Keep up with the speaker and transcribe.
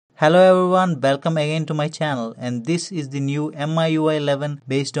Hello everyone, welcome again to my channel, and this is the new MIUI 11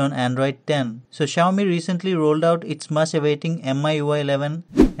 based on Android 10. So Xiaomi recently rolled out its much awaiting MIUI 11,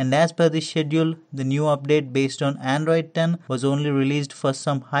 and as per the schedule, the new update based on Android 10 was only released for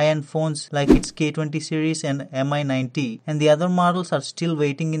some high-end phones like its K20 series and Mi90, and the other models are still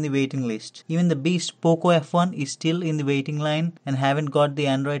waiting in the waiting list. Even the beast Poco F1 is still in the waiting line and haven't got the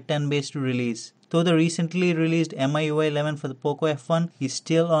Android 10 based release. Though the recently released MIUI 11 for the Poco F1 is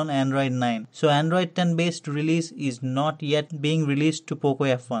still on Android 9. So Android 10 based release is not yet being released to Poco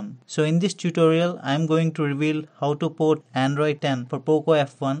F1. So in this tutorial, I am going to reveal how to port Android 10 for Poco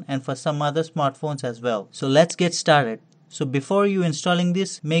F1 and for some other smartphones as well. So let's get started. So before you installing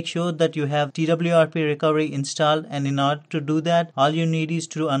this, make sure that you have TWRP recovery installed, and in order to do that, all you need is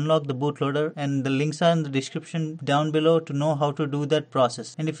to unlock the bootloader, and the links are in the description down below to know how to do that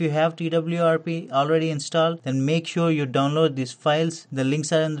process. And if you have TWRP already installed, then make sure you download these files. The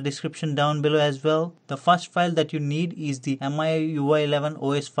links are in the description down below as well. The first file that you need is the MIUI 11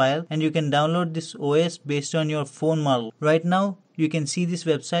 OS file, and you can download this OS based on your phone model. Right now, you can see this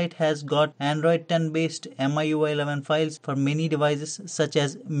website has got Android 10 based MIUI 11 files for many devices such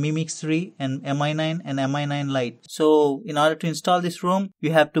as Mi Mix 3 and Mi9 and Mi9 Lite. So in order to install this ROM,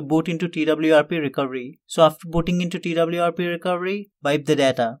 you have to boot into TWRP recovery. So after booting into TWRP recovery, wipe the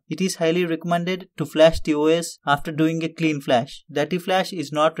data. It is highly recommended to flash the OS after doing a clean flash. Dirty flash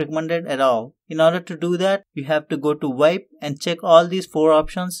is not recommended at all. In order to do that, you have to go to wipe and check all these 4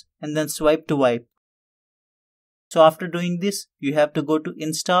 options and then swipe to wipe. So after doing this, you have to go to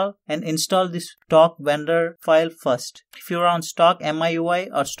install and install this stock vendor file first. If you are on stock MIUI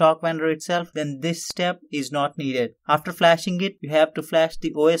or stock vendor itself, then this step is not needed. After flashing it, you have to flash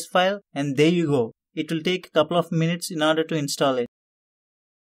the OS file, and there you go. It will take a couple of minutes in order to install it.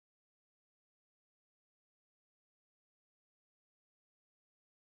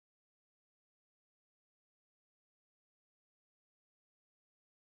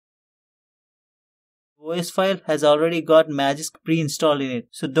 OS file has already got Magisk pre-installed in it,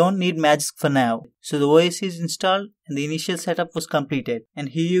 so don't need Magisk for now. So the OS is installed and the initial setup was completed. And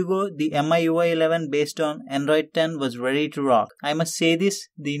here you go, the MIUI 11 based on Android 10 was ready to rock. I must say this,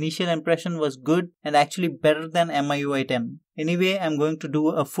 the initial impression was good and actually better than MIUI 10. Anyway, I'm going to do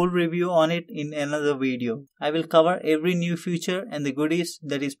a full review on it in another video. I will cover every new feature and the goodies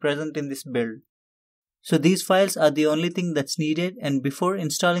that is present in this build. So these files are the only thing that's needed, and before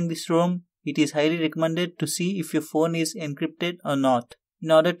installing this ROM, it is highly recommended to see if your phone is encrypted or not.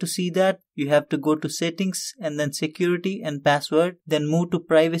 In order to see that, you have to go to settings and then security and password, then move to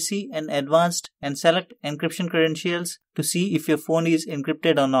privacy and advanced and select encryption credentials to see if your phone is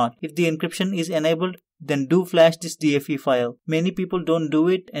encrypted or not. If the encryption is enabled, then do flash this DFE file. Many people don't do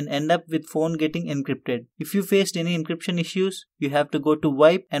it and end up with phone getting encrypted. If you faced any encryption issues, you have to go to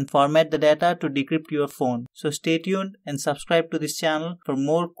wipe and format the data to decrypt your phone. So stay tuned and subscribe to this channel for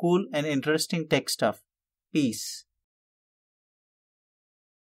more cool and interesting tech stuff. Peace.